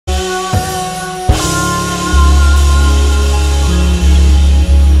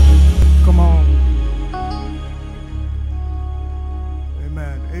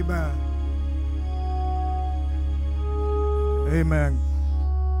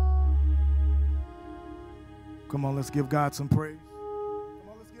Come on, let's give God some praise.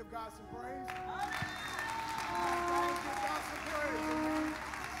 Come on, let's give God some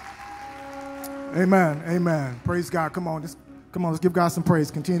praise. Amen. Amen. Praise God. Come on, let's give God some praise.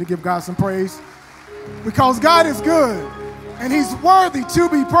 Continue to give God some praise. Because God is good and he's worthy to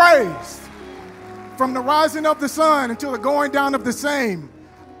be praised. From the rising of the sun until the going down of the same,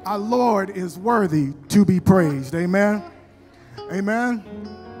 our Lord is worthy to be praised. Amen.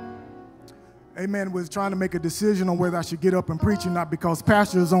 Amen. Amen. We're trying to make a decision on whether I should get up and preach or not because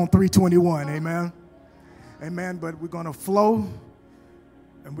Pastor is on 321. Amen. Amen. But we're going to flow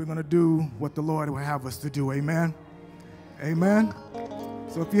and we're going to do what the Lord will have us to do. Amen. Amen.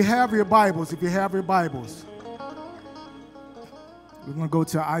 So if you have your Bibles, we're going to go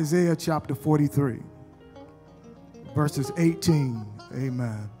to Isaiah chapter 43, verses 18.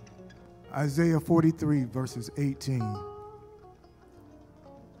 Amen. Isaiah 43, verses 18.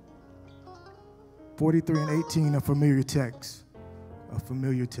 43 and 18, a familiar text. A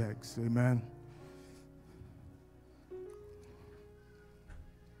familiar text. Amen.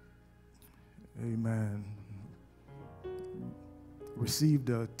 Amen.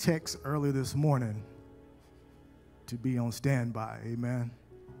 Received a text earlier this morning to be on standby. Amen.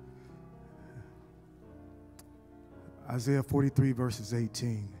 Isaiah 43, verses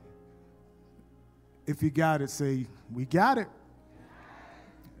 18. If you got it, say, we got it.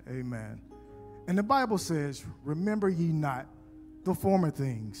 Amen. And the Bible says, remember ye not the former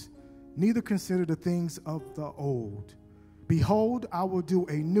things, neither consider the things of the old. Behold, I will do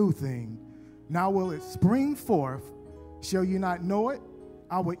a new thing. Now will it spring forth? Shall you not know it?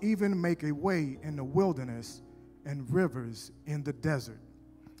 I will even make a way in the wilderness and rivers in the desert.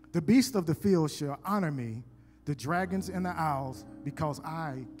 The beasts of the field shall honor me, the dragons and the owls, because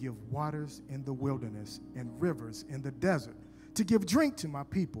I give waters in the wilderness and rivers in the desert, to give drink to my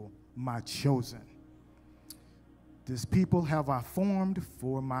people, my chosen. This people have I formed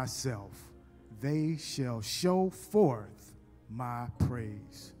for myself. They shall show forth my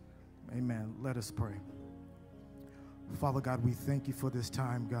praise. Amen. Let us pray. Father God, we thank you for this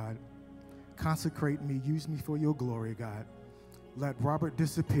time, God. Consecrate me, use me for your glory, God. Let Robert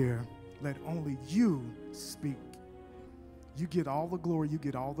disappear. Let only you speak. You get all the glory, you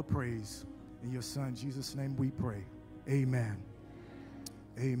get all the praise. In your son, Jesus' name we pray. Amen.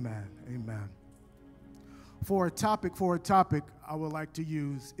 Amen. Amen. For a topic, I would like to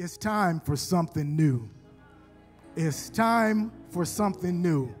use, it's time for something new. It's time for something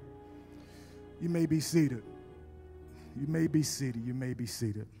new. You may be seated. You may be seated. You may be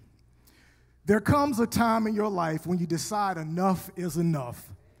seated. There comes a time in your life when you decide enough is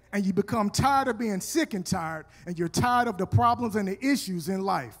enough. And you become tired of being sick and tired, and you're tired of the problems and the issues in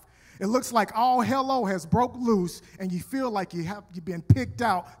life. It looks like all hell has broke loose, and you feel like you've been picked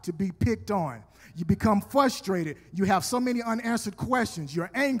out to be picked on. You become frustrated. You have so many unanswered questions. You're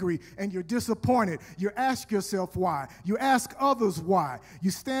angry and you're disappointed. You ask yourself why. You ask others why.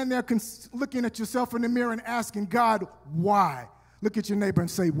 You stand there looking at yourself in the mirror and asking God why. Look at your neighbor and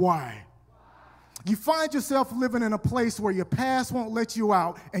say why. You find yourself living in a place where your past won't let you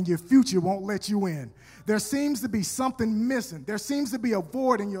out and your future won't let you in. There seems to be something missing. There seems to be a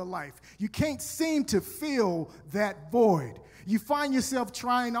void in your life. You can't seem to fill that void. You find yourself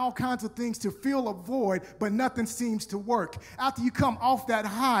trying all kinds of things to fill a void, but nothing seems to work. After you come off that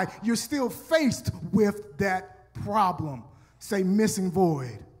high, you're still faced with that problem. Say missing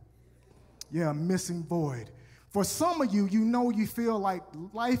void. Yeah, missing void. For some of you, you feel like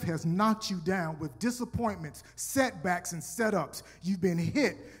life has knocked you down with disappointments, setbacks, and setups. You've been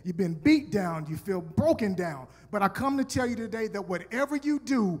hit. You've been beat down. You feel broken down. But I come to tell you today that whatever you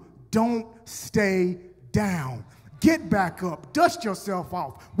do, don't stay down. Get back up. Dust yourself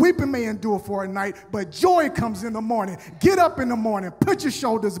off. Weeping may endure for a night, but joy comes in the morning. Get up in the morning, put your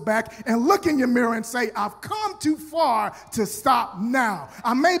shoulders back, and look in your mirror and say, I've come too far to stop now.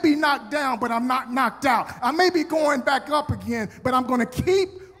 I may be knocked down, but I'm not knocked out. I may be going back up again, but I'm going to keep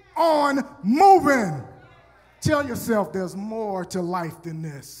on moving. Tell yourself there's more to life than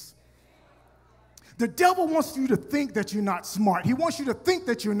this. The devil wants you to think that you're not smart. He wants you to think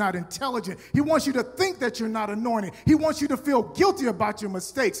that you're not intelligent. He wants you to think that you're not anointed. He wants you to feel guilty about your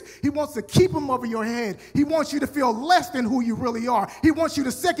mistakes. He wants to keep them over your head. He wants you to feel less than who you really are. He wants you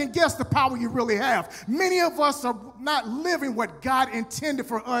to second guess the power you really have. Many of us are not living what God intended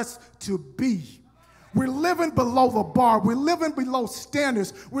for us to be. We're living below the bar. We're living below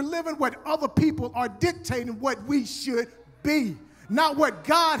standards. We're living what other people are dictating what we should be. Not what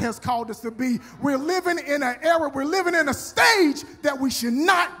God has called us to be. We're living in an era, we're living in a stage that we should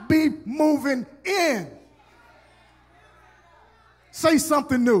not be moving in. Say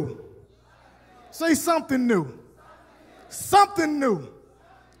something new. Say something new. Something new.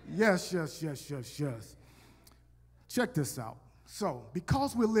 Yes, yes, yes, yes, yes. Check this out. So,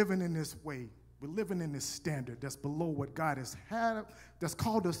 because we're living in this way, we're living in this standard that's below what God that's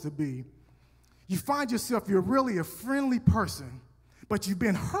called us to be, you find yourself, you're really a friendly person, but you've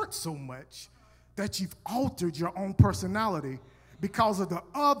been hurt so much that you've altered your own personality because of the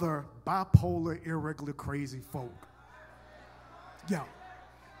other bipolar, irregular, crazy folk. Yeah.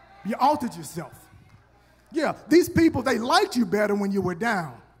 You altered yourself. Yeah, these people, they liked you better when you were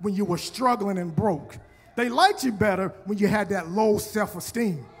down, when you were struggling and broke. They liked you better when you had that low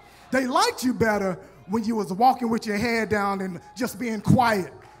self-esteem. They liked you better when you was walking with your head down and just being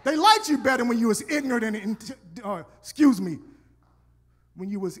quiet. They liked you better when you was ignorant when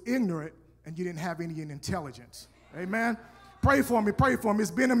you was ignorant and you didn't have any intelligence. Amen? Pray for me, pray for me. It's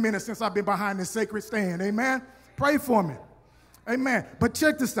been a minute since I've been behind this sacred stand. Amen? Pray for me. Amen. But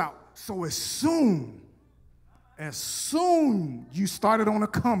check this out. So as soon you started on a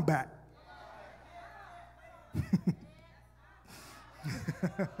comeback,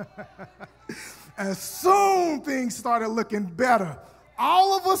 as soon things started looking better,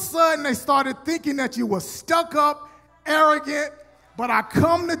 all of a sudden they started thinking that you were stuck up, arrogant. But I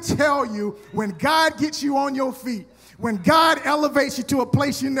come to tell you, when God gets you on your feet, when God elevates you to a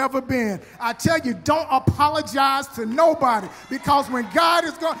place you've never been, I tell you, don't apologize to nobody, because when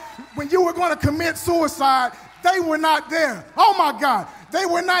you were going to commit suicide, they were not there. Oh my God. They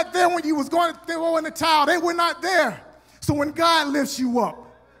were not there when you was going to throw in the towel. They were not there. So when God lifts you up,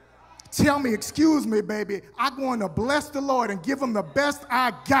 tell me, excuse me, baby, I'm going to bless the Lord and give him the best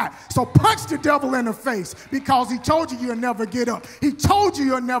I got. So punch the devil in the face, because he told you you'll never get up. He told you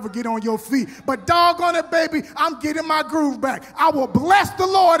you'll never get on your feet. But doggone it, baby, I'm getting my groove back. I will bless the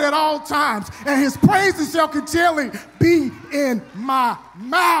Lord at all times, and his praises shall continually be in my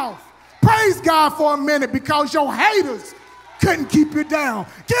mouth. Praise God for a minute, because your haters couldn't keep you down.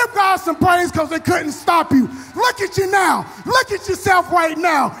 Give God some praise, because they couldn't stop you. Look at you now. Look at yourself right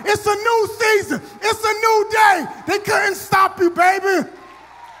now. It's a new season. It's a new day. They couldn't stop you, baby.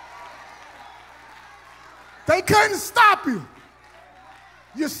 They couldn't stop you.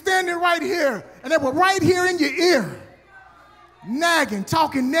 You're standing right here, and they were right here in your ear, nagging,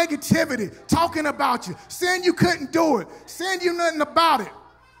 talking negativity, talking about you, saying you couldn't do it, saying you nothing about it.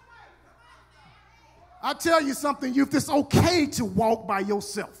 I tell you something, youth, it's okay to walk by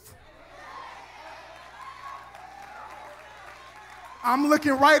yourself. I'm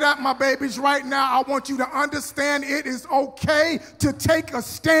looking right at my babies right now. I want you to understand it is okay to take a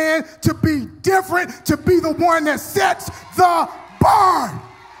stand, to be different, to be the one that sets the bar.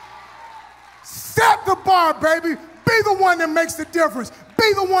 Set the bar, baby. Be the one that makes the difference.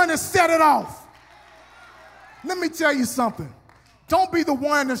 Be the one that set it off. Let me tell you something. Don't be the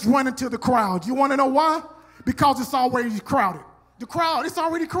one that's running to the crowd. You want to know why? Because it's already crowded. The crowd, it's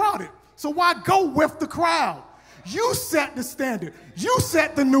already crowded. So why go with the crowd? You set the standard. You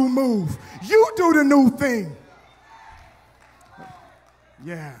set the new move. You do the new thing.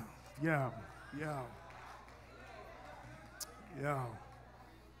 Yeah.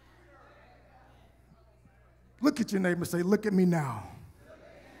 Look at your neighbor and say, look at me now.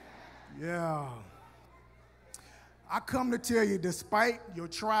 Yeah. I come to tell you, despite your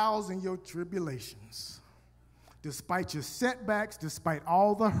trials and your tribulations, despite your setbacks, despite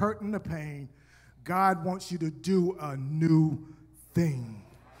all the hurt and the pain, God wants you to do a new thing.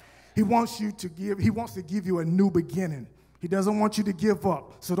 He wants to give you a new beginning. He doesn't want you to give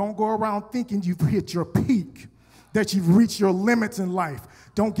up. So don't go around thinking you've hit your peak, that you've reached your limits in life.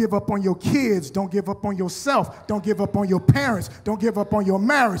 Don't give up on your kids. Don't give up on yourself. Don't give up on your parents. Don't give up on your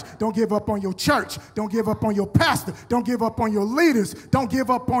marriage. Don't give up on your church. Don't give up on your pastor. Don't give up on your leaders. Don't give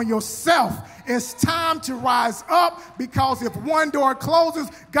up on yourself. It's time to rise up, because if one door closes,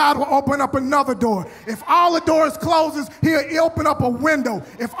 God will open up another door. If all the doors closes, he'll open up a window.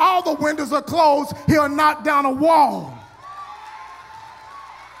 If all the windows are closed, he'll knock down a wall.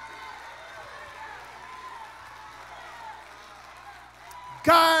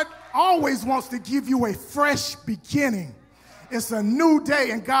 God always wants to give you a fresh beginning. It's a new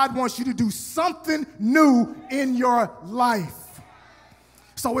day, and God wants you to do something new in your life.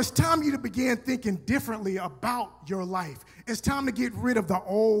 So it's time for you to begin thinking differently about your life. It's time to get rid of the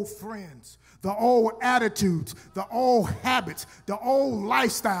old friends, the old attitudes, the old habits, the old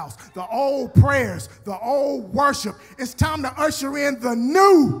lifestyles, the old prayers, the old worship. It's time to usher in the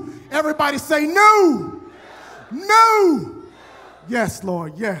new. Everybody say new. New. Yes,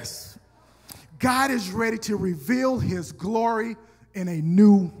 Lord, yes. God is ready to reveal his glory in a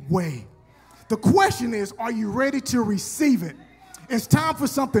new way. The question is, are you ready to receive it? It's time for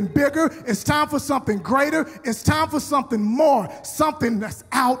something bigger. It's time for something greater. It's time for something more, something that's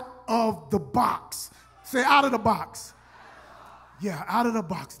out of the box. Say, out of the box. Yeah, out of the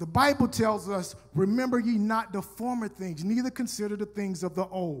box. The Bible tells us, remember ye not the former things, neither consider the things of the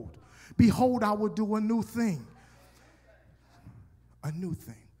old. Behold, I will do a new thing. A new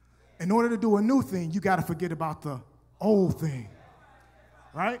thing. In order to do a new thing, you got to forget about the old thing.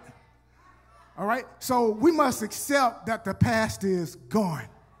 Right? All right? So we must accept that the past is gone.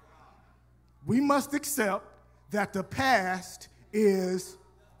 We must accept that the past is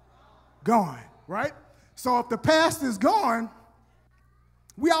gone. Right? So if the past is gone,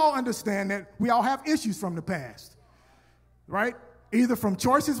 we all understand that we all have issues from the past, right? Either from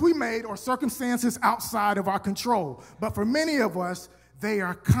choices we made or circumstances outside of our control. But for many of us, they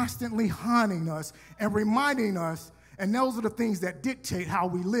are constantly haunting us and reminding us, and those are the things that dictate how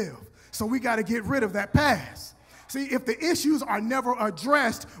we live. So we got to get rid of that past. See, if the issues are never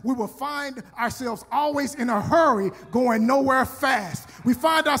addressed, we will find ourselves always in a hurry, going nowhere fast. We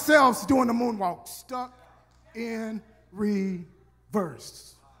find ourselves doing the moonwalk, stuck in reverse.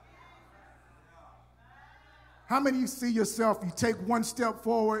 How many of you see yourself, you take one step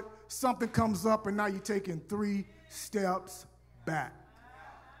forward, something comes up, and now you're taking 3 steps back.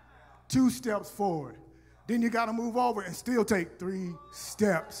 2 steps forward. Then you got to move over and still take 3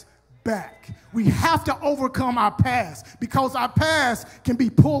 steps back. We have to overcome our past, because our past can be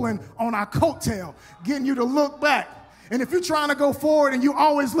pulling on our coattail, getting you to look back. And if you're trying to go forward and you're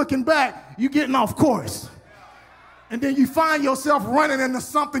always looking back, you're getting off course. And then you find yourself running into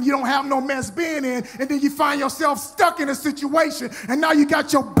something you don't have no mess being in, and then you find yourself stuck in a situation, and now you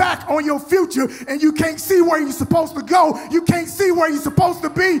got your back on your future, and you can't see where you're supposed to go. You can't see where you're supposed to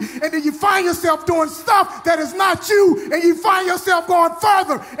be, and then you find yourself doing stuff that is not you, and you find yourself going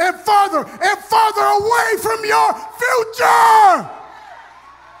further and further and further away from your future.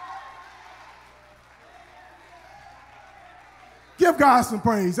 Give God some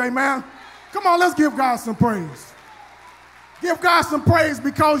praise, amen? Come on, let's give God some praise. Give God some praise,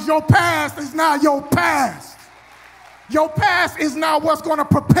 because your past is not your past. Your past is not what's going to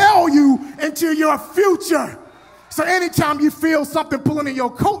propel you into your future. So anytime you feel something pulling in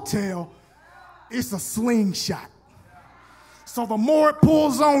your coattail, it's a slingshot. So the more it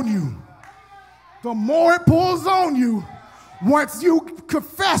pulls on you, once you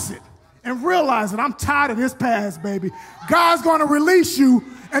confess it and realize that I'm tired of this past, baby, God's going to release you,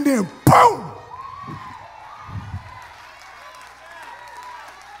 and then boom!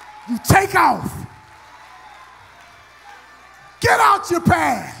 You take off. Get out your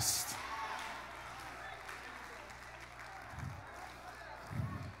past.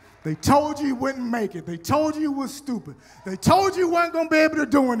 They told you you wouldn't make it. They told you you were stupid. They told you you weren't going to be able to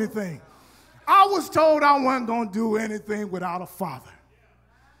do anything. I was told I wasn't going to do anything without a father.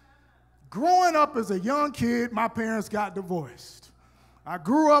 Growing up as a young kid, my parents got divorced. I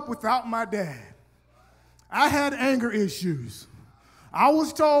grew up without my dad. I had anger issues. I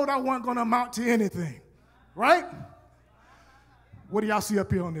was told I wasn't going to amount to anything, right? What do y'all see up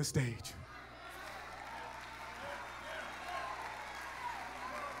here on this stage?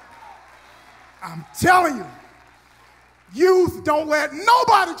 I'm telling you, youth, don't let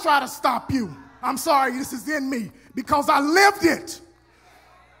nobody try to stop you. I'm sorry, this is in me, because I lived it.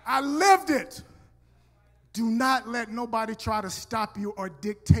 I lived it. Do not let nobody try to stop you or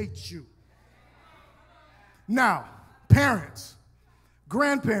dictate you. Now, parents,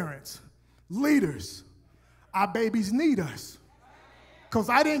 grandparents, leaders, our babies need us, because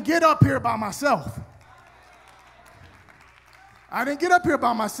I didn't get up here by myself. I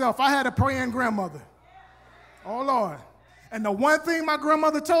had a praying grandmother. Oh, Lord. And the one thing my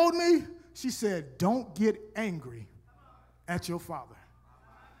grandmother told me, she said, don't get angry at your father.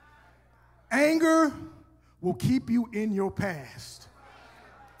 Anger will keep you in your past.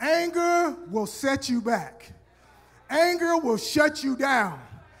 Anger will set you back. Anger will shut you down.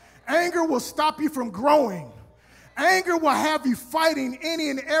 Anger will stop you from growing. Anger will have you fighting any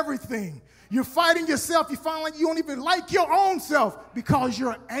and everything. You're fighting yourself. You find like you don't even like your own self because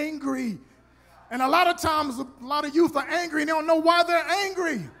you're angry. And a lot of times, a lot of youth are angry and they don't know why they're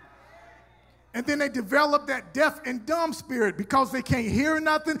angry. And then they develop that deaf and dumb spirit because they can't hear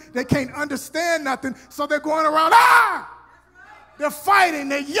nothing. They can't understand nothing. So they're going around, They're fighting,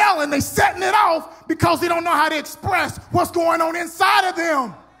 they're yelling, they're setting it off because they don't know how to express what's going on inside of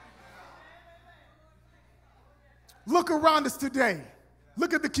them. Look around us today.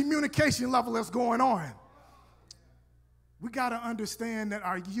 Look at the communication level that's going on. We got to understand that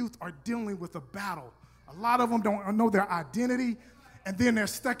our youth are dealing with a battle. A lot of them don't know their identity, and then they're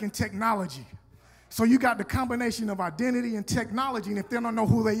stuck in technology. So you got the combination of identity and technology, and if they don't know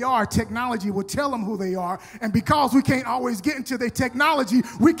who they are, technology will tell them who they are. And because we can't always get into their technology,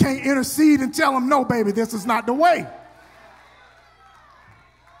 we can't intercede and tell them, no, baby, this is not the way.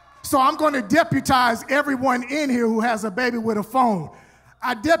 So I'm going to deputize everyone in here who has a baby with a phone.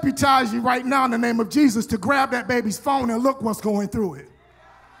 I deputize you right now in the name of Jesus to grab that baby's phone and look what's going through it.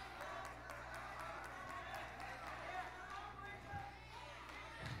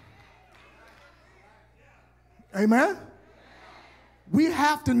 Amen? We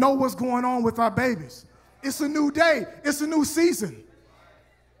have to know what's going on with our babies. It's a new day. It's a new season.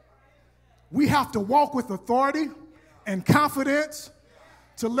 We have to walk with authority and confidence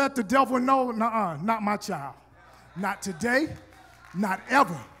to let the devil know, nuh-uh, not my child. Not today, not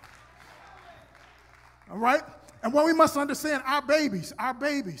ever. All right? And what we must understand, our babies,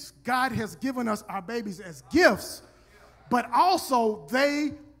 God has given us our babies as gifts, but also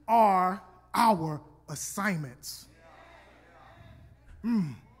they are our assignments.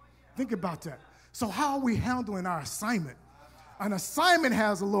 Think about that. So how are we handling our assignment? An assignment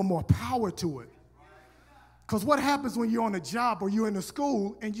has a little more power to it. Because what happens when you're on a job or you're in a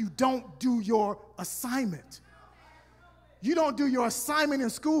school and you don't do your assignment? You don't do your assignment in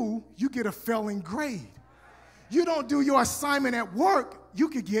school, you get a failing grade. You don't do your assignment at work, you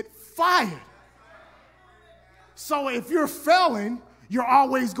could get fired. So if you're failing, you're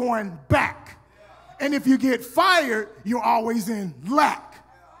always going back. And if you get fired, you're always in lack.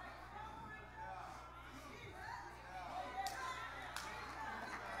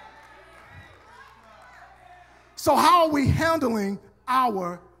 So how are we handling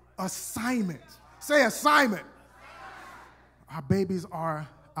our assignments? Say assignment. Our babies are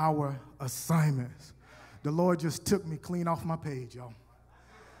our assignments. The Lord just took me clean off my page, y'all.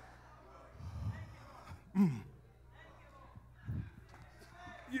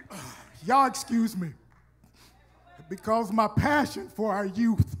 Y'all excuse me, because my passion for our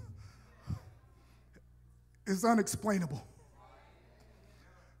youth is unexplainable.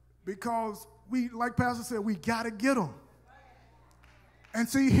 Because we, like Pastor said, we got to get them. And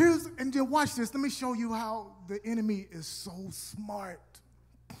see, and then watch this. Let me show you how the enemy is so smart.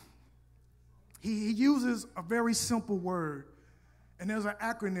 He uses a very simple word, and there's an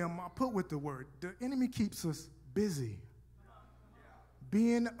acronym I put with the word. The enemy keeps us busy.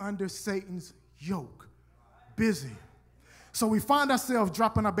 Being under Satan's yoke. Busy. So we find ourselves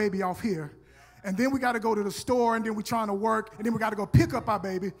dropping our baby off here, and then we got to go to the store, and then we're trying to work, and then we got to go pick up our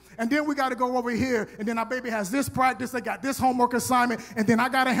baby, and then we got to go over here, and then our baby has this practice, they got this homework assignment, and then I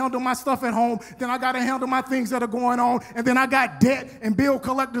got to handle my stuff at home, then I got to handle my things that are going on, and then I got debt and bill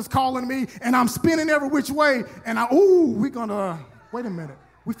collectors calling me, and I'm spinning every which way, and wait a minute,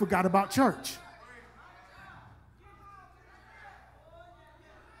 we forgot about church.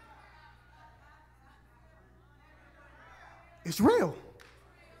 It's real.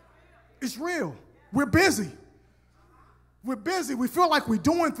 It's real. We're busy. We're busy. We feel like we're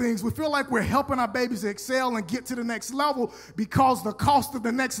doing things. We feel like we're helping our babies excel and get to the next level because the cost of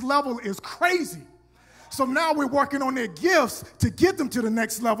the next level is crazy. So now we're working on their gifts to get them to the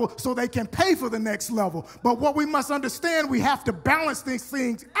next level so they can pay for the next level. But what we must understand, we have to balance these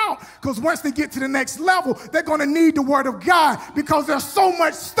things out, because once they get to the next level, they're going to need the word of God, because there's so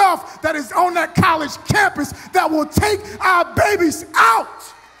much stuff that is on that college campus that will take our babies out.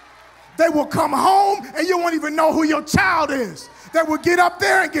 They will come home and you won't even know who your child is. They will get up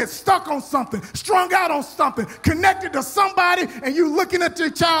there and get stuck on something, strung out on something, connected to somebody, and you looking at your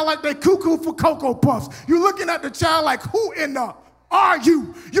child like they cuckoo for Cocoa Puffs. You're looking at the child like, who in the are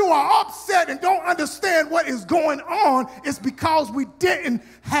you? You are upset and don't understand what is going on. It's because we didn't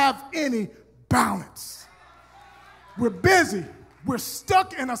have any balance. We're busy. We're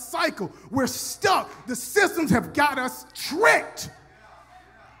stuck in a cycle. We're stuck. The systems have got us tricked.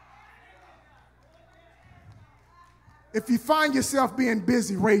 If you find yourself being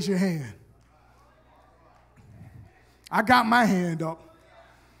busy, raise your hand. I got my hand up.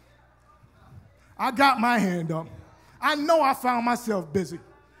 I got my hand up. I know I found myself busy.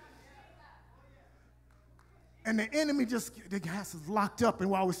 And the enemy just has us locked up, and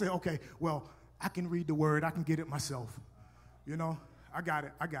we always say, okay, well, I can read the word. I can get it myself. You know, I got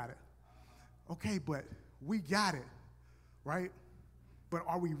it. Okay, but we got it, right? But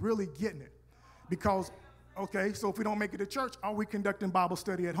are we really getting it? Because okay, so if we don't make it to church, are we conducting Bible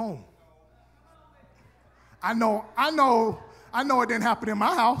study at home? I know it didn't happen in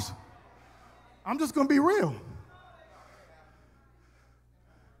my house. I'm just going to be real.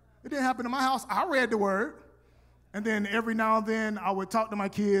 It didn't happen in my house. I read the word, and then every now and then I would talk to my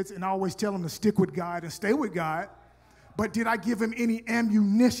kids, and I always tell them to stick with God and stay with God. But did I give them any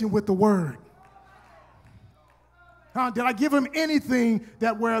ammunition with the word? Did I give them anything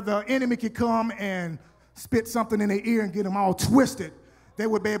that where the enemy could come and spit something in their ear and get them all twisted, they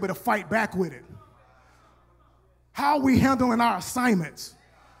would be able to fight back with it? How are we handling our assignments?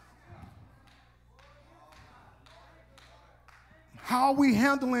 How are we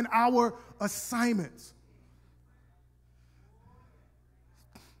handling our assignments?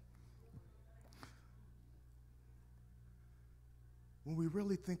 When we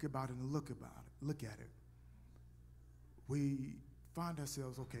really think about it and look at it, we find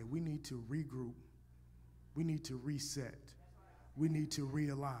ourselves, okay, we need to regroup. We need to reset. We need to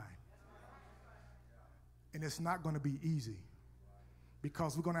realign. And it's not going to be easy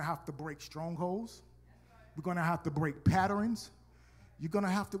because we're going to have to break strongholds. We're going to have to break patterns. You're going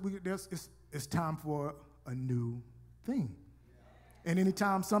to have to, it's time for a new thing. And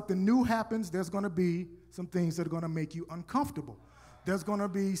anytime something new happens, there's going to be some things that are going to make you uncomfortable. There's going to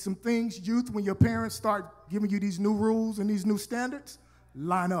be some things, youth, when your parents start giving you these new rules and these new standards,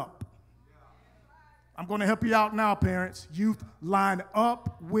 line up. I'm going to help you out now, parents. Youth, line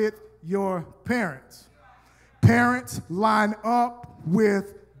up with your parents. Parents, line up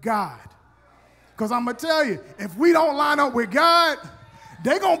with God. Because I'm going to tell you, if we don't line up with God,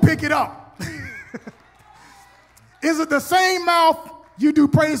 they're going to pick it up. Is it the same mouth you do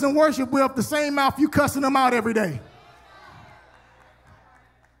praise and worship with, the same mouth you cussing them out every day?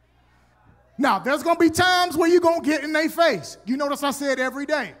 Now, there's going to be times where you're going to get in their face. You notice I said every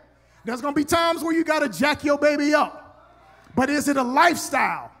day. There's going to be times where you got to jack your baby up. But is it a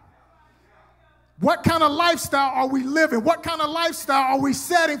lifestyle? What kind of lifestyle are we living? What kind of lifestyle are we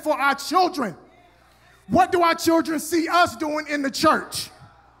setting for our children? What do our children see us doing in the church?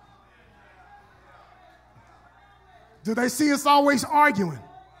 Do they see us always arguing?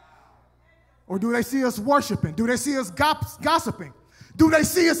 Or do they see us worshiping? Do they see us gossiping? Do they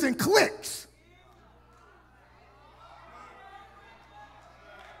see us in cliques?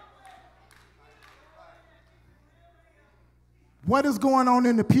 What is going on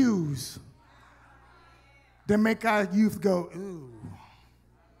in the pews that make our youth go, ooh?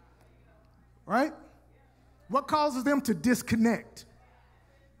 Right? What causes them to disconnect?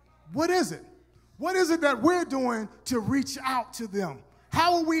 What is it? What is it that we're doing to reach out to them?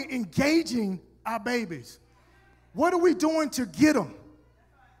 How are we engaging our babies? What are we doing to get them?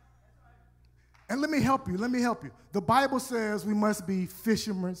 And let me help you. The Bible says we must be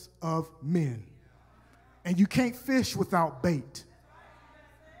fishermen of men. And you can't fish without bait.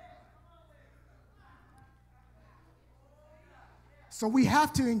 So we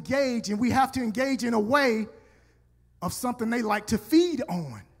have to engage, and we have to engage in a way of something they like to feed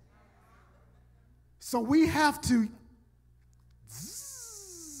on. So we have to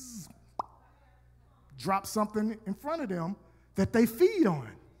drop something in front of them that they feed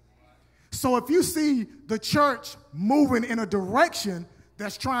on. So if you see the church moving in a direction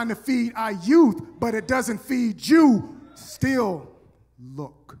that's trying to feed our youth, but it doesn't feed you, still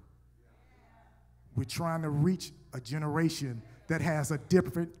look. We're trying to reach a generation that has a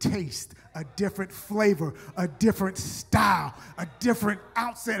different taste, a different flavor, a different style, a different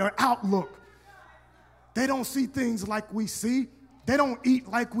outset or outlook. They don't see things like we see. They don't eat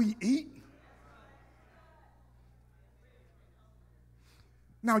like we eat.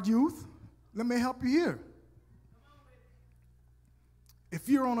 Now, youth, let me help you here. If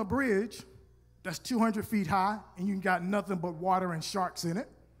you're on a bridge that's 200 feet high and you got nothing but water and sharks in it,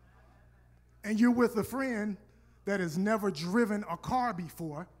 and you're with a friend that has never driven a car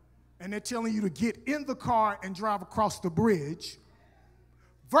before, and they're telling you to get in the car and drive across the bridge,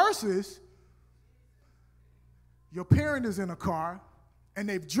 versus your parent is in a car and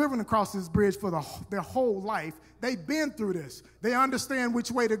they've driven across this bridge for their whole life. They've been through this. They understand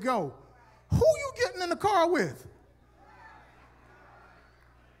which way to go. Who you getting in the car with?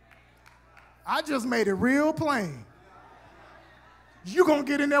 I just made it real plain. You gonna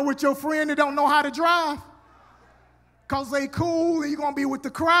get in there with your friend that don't know how to drive because they cool and you gonna be with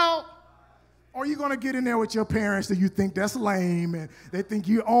the crowd? Or you gonna get in there with your parents that you think that's lame and they think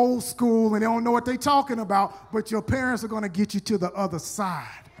you old school and they don't know what they talking about, but your parents are gonna get you to the other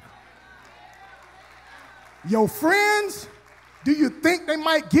side. Your friends, do you think they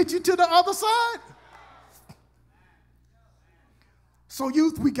might get you to the other side? So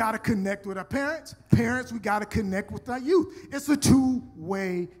youth, we got to connect with our parents. Parents, we got to connect with our youth. It's a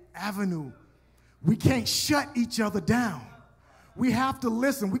two-way avenue. We can't shut each other down. We have to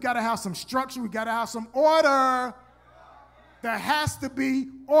listen. We got to have some structure. We got to have some order. There has to be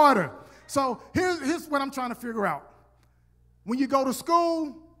order. So here's what I'm trying to figure out. When you go to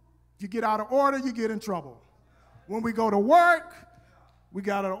school, you get out of order, you get in trouble. When we go to work, we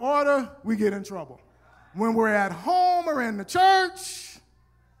got out of order, we get in trouble. When we're at home or in the church,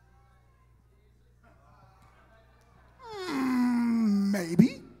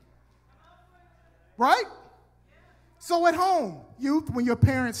 maybe. Right? So at home, youth, when your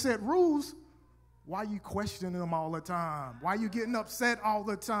parents set rules, why are you questioning them all the time? Why are you getting upset all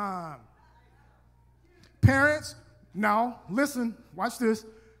the time? Parents, now, listen, watch this.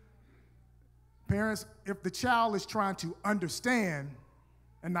 Parents, if the child is trying to understand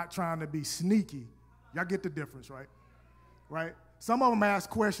and not trying to be sneaky, y'all get the difference, right? Right? Some of them ask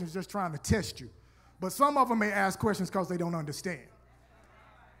questions just trying to test you. But some of them may ask questions because they don't understand.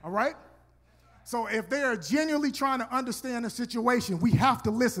 All right? So if they are genuinely trying to understand the situation, we have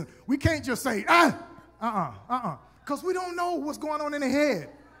to listen. We can't just say, because we don't know what's going on in their head.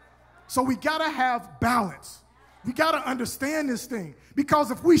 So we got to have balance. We got to understand this thing.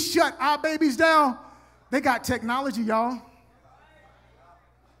 Because if we shut our babies down, they got technology, y'all.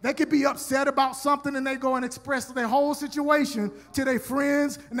 They could be upset about something and they go and express their whole situation to their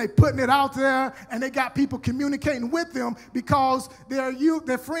friends and they putting it out there and they got people communicating with them because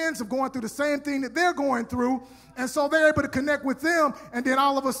their friends are going through the same thing that they're going through, and so they're able to connect with them, and then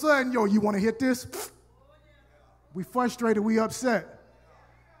all of a sudden, yo, you want to hit this? We frustrated, we upset.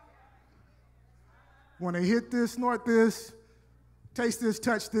 Want to hit this, snort this, taste this,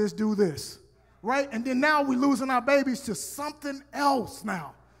 touch this, do this, right? And then now we're losing our babies to something else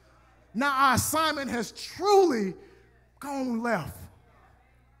now. Now our assignment has truly gone left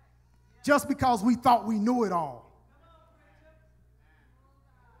just because we thought we knew it all.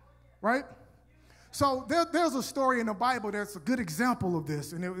 Right? So there's a story in the Bible that's a good example of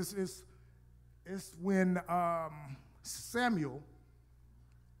this, and it's when Samuel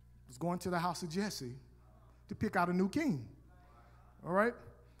was going to the house of Jesse to pick out a new king. All right?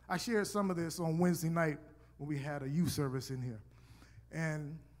 I shared some of this on Wednesday night when we had a youth service in here.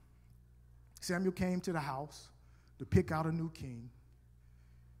 And Samuel came to the house to pick out a new king,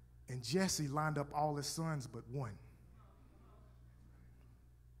 and Jesse lined up all his sons but one.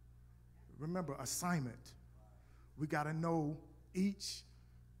 Remember, assignment. We got to know each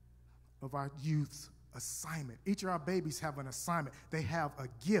of our youth's assignment. Each of our babies have an assignment. They have a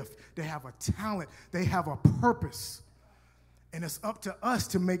gift. They have a talent. They have a purpose. And it's up to us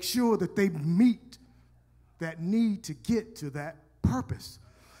to make sure that they meet that need to get to that purpose.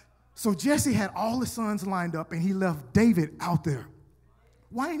 So Jesse had all his sons lined up, and he left David out there.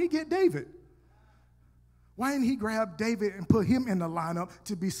 Why didn't he get David? Why didn't he grab David and put him in the lineup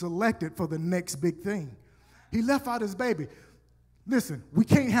to be selected for the next big thing? He left out his baby. Listen, we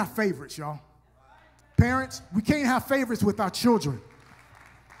can't have favorites, y'all. Parents, we can't have favorites with our children.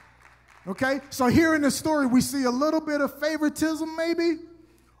 Okay? So here in the story, we see a little bit of favoritism maybe,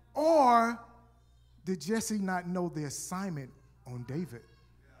 or did Jesse not know the assignment on David?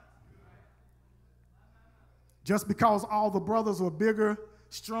 Just because all the brothers were bigger,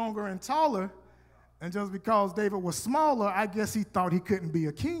 stronger, and taller, and just because David was smaller, I guess he thought he couldn't be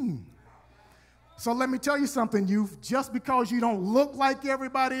a king. So let me tell you something, youth. Just because you don't look like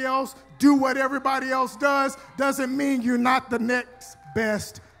everybody else, do what everybody else does, doesn't mean you're not the next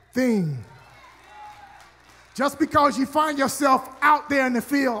best thing. Just because you find yourself out there in the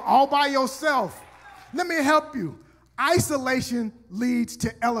field all by yourself, let me help you. Isolation leads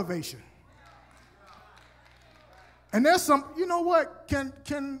to elevation. And there's some, you know what,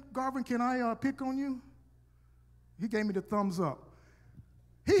 Garvin, can I pick on you? He gave me the thumbs up.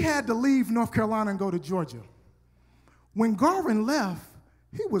 He had to leave North Carolina and go to Georgia. When Garvin left,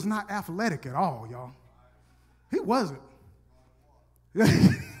 he was not athletic at all, y'all. He wasn't.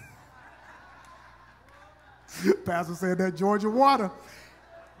 Pastor said that Georgia water.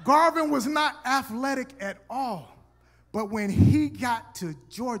 Garvin was not athletic at all. But when he got to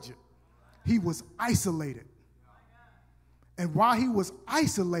Georgia, he was isolated. And while he was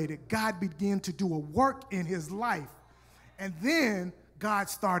isolated, God began to do a work in his life. And then God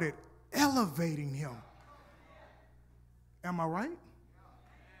started elevating him. Am I right?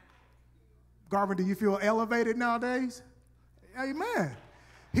 Garvin, do you feel elevated nowadays? Amen.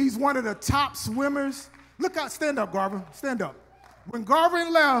 He's one of the top swimmers. Look out, stand up, Garvin, stand up. When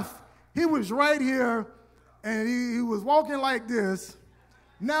Garvin left, he was right here, and he was walking like this.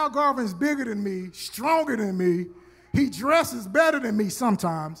 Now Garvin's bigger than me, stronger than me. He dresses better than me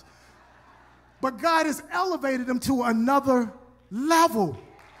sometimes. But God has elevated him to another level.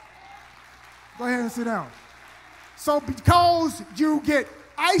 Go ahead and sit down. So because you get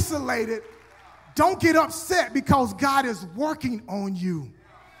isolated, don't get upset because God is working on you.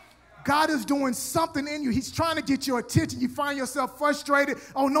 God is doing something in you. He's trying to get your attention. You find yourself frustrated.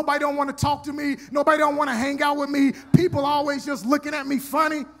 Oh, nobody don't want to talk to me. Nobody don't want to hang out with me. People always just looking at me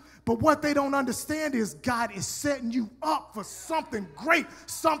funny. But what they don't understand is God is setting you up for something great,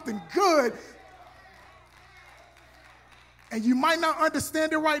 something good. And you might not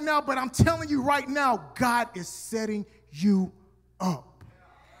understand it right now, but I'm telling you right now, God is setting you up.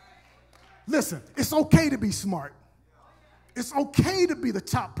 Listen, it's okay to be smart. It's okay to be the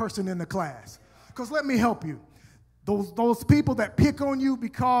top person in the class. Because let me help you. Those people that pick on you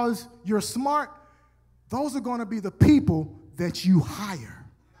because you're smart, those are going to be the people that you hire.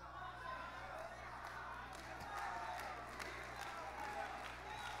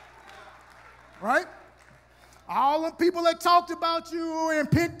 Right? All the people that talked about you and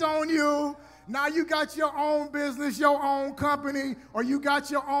picked on you, now you got your own business, your own company, or you got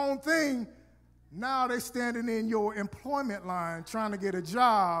your own thing. Now they're standing in your employment line trying to get a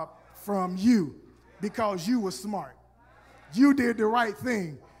job from you because you were smart. You did the right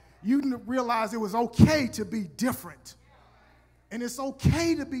thing. You realized it was okay to be different. And it's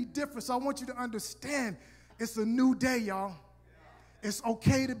okay to be different. So I want you to understand it's a new day, y'all. It's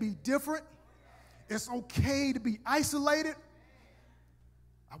okay to be different. It's okay to be isolated.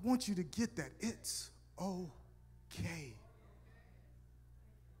 I want you to get that. It's okay.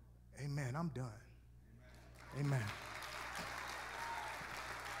 Amen. I'm done. Amen.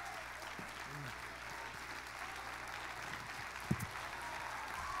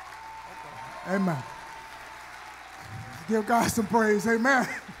 Amen. Give God some praise. Amen.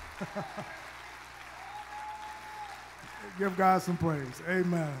 Give God some praise.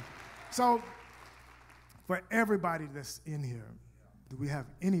 Amen. So, for everybody that's in here, do we have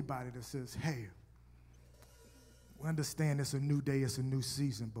anybody that says, hey, we understand it's a new day, it's a new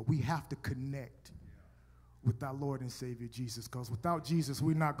season, but we have to connect with our Lord and Savior Jesus, because without Jesus,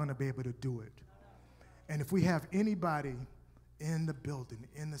 we're not going to be able to do it. And if we have anybody in the building,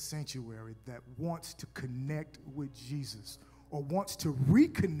 in the sanctuary, that wants to connect with Jesus or wants to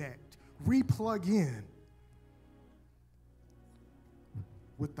reconnect, replug in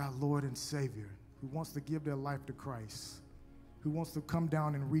with our Lord and Savior, who wants to give their life to Christ, who wants to come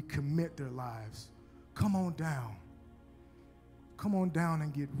down and recommit their lives, come on down. Come on down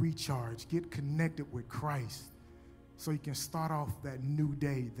and get recharged, get connected with Christ so you can start off that new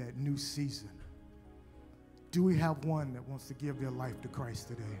day, that new season. Do we have one that wants to give their life to Christ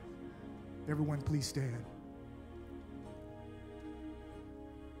today? Everyone, please stand.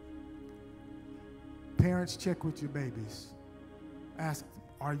 Parents, check with your babies. Ask,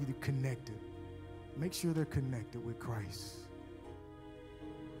 are you connected? Make sure they're connected with Christ.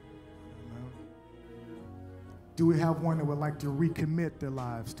 Amen. Do we have one that would like to recommit their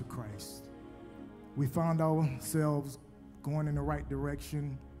lives to Christ? We found ourselves going in the right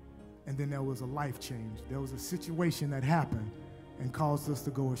direction, and then there was a life change. There was a situation that happened and caused us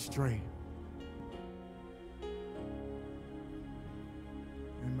to go astray.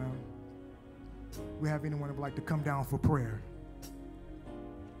 Amen. We have anyone that would like to come down for prayer?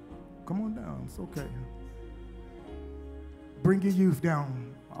 Come on down. It's okay. Bring your youth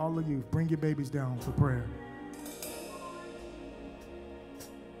down. All the youth, bring your babies down for prayer.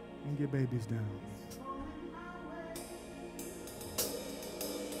 Bring your babies down.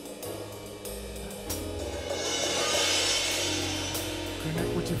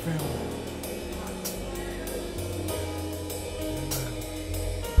 Connect with your family.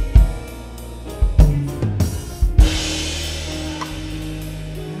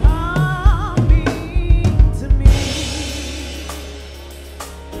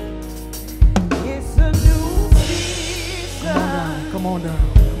 Come on down.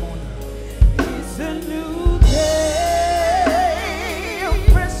 It's a new day, a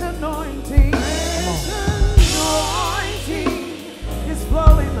fresh anointing. Anointing is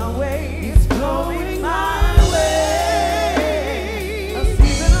flowing away. It's flowing my way. A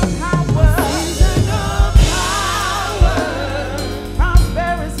season of power. Season of power.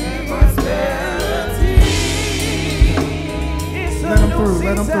 Prosperity. Prosperity. It's a Let 'em new through. season.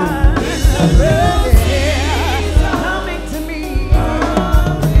 Let 'em through. It's a new coming to me.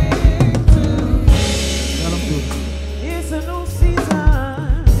 It's a new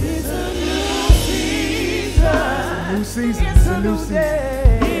season. It's a new season. New season. It's a new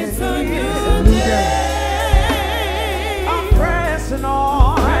day. It's a new day. I'm pressing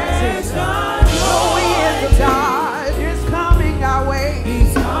on. We in the tide. It's coming our way.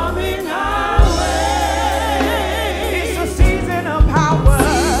 It's coming our way. It's a season of power.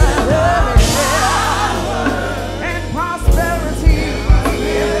 And prosperity.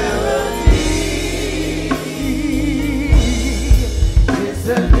 It's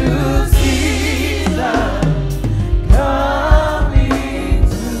a new season coming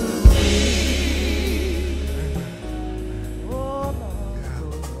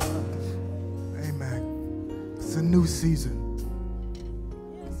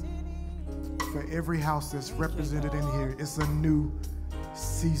for every house that's represented in here. It's a new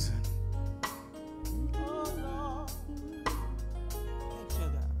season.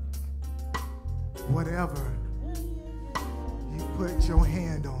 Whatever you put your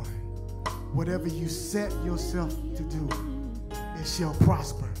hand on, whatever you set yourself to do, it shall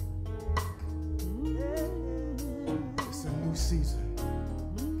prosper. It's a new season.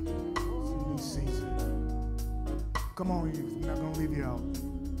 It's a new season. Come on, youth. I'm not going to leave you out.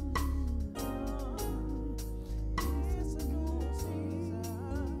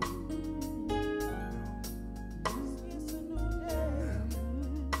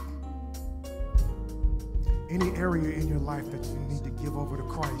 Any area in your life that you need to give over to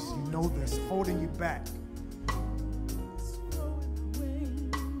Christ, you know that's holding you back. You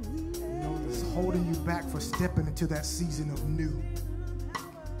know that's holding you back for stepping into that season of new.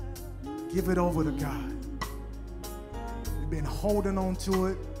 Give it over to God. You've been holding on to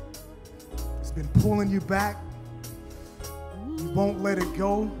it. It's been pulling you back. You won't let it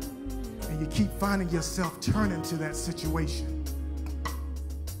go, and you keep finding yourself turning to that situation.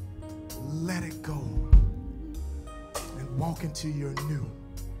 Let it go. Walk into your new.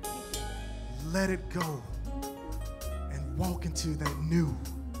 Let it go and walk into that new.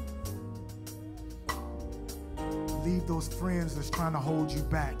 Leave those friends that's trying to hold you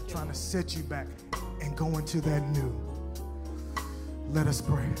back, trying to set you back, and go into that new. Let us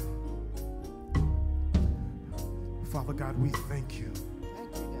pray. Father God, we thank you.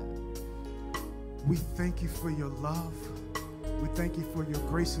 We thank you for your love. We thank you for your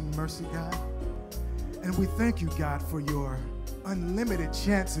grace and mercy, God. And we thank you, God, for your unlimited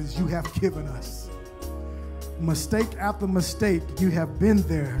chances you have given us. Mistake after mistake, you have been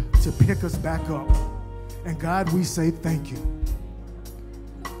there to pick us back up. And God, we say thank you.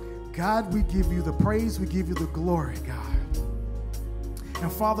 God, we give you the praise, we give you the glory, God.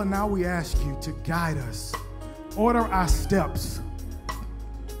 And Father, now we ask you to guide us, order our steps,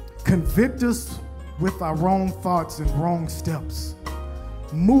 convict us with our wrong thoughts and wrong steps,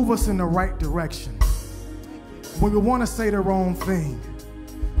 move us in the right direction. When we want to say the wrong thing,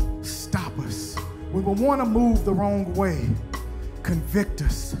 stop us. When we want to move the wrong way, convict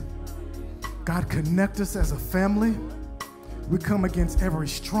us. God, connect us as a family. We come against every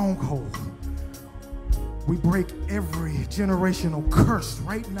stronghold. We break every generational curse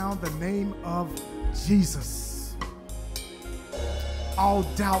right now in the name of Jesus. All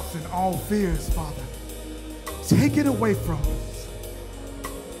doubts and all fears, Father, take it away from us.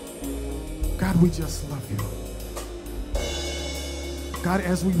 God, we just love you. God,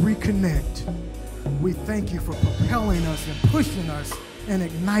 as we reconnect, we thank you for propelling us and pushing us and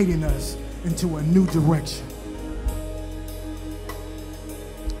igniting us into a new direction.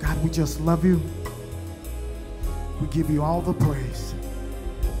 God, we just love you. We give you all the praise.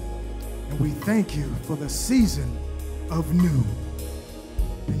 And we thank you for the season of new.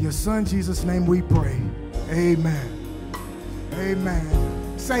 In your son Jesus' name we pray. Amen.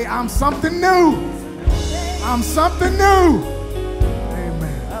 Amen. Say, I'm something new. I'm something new.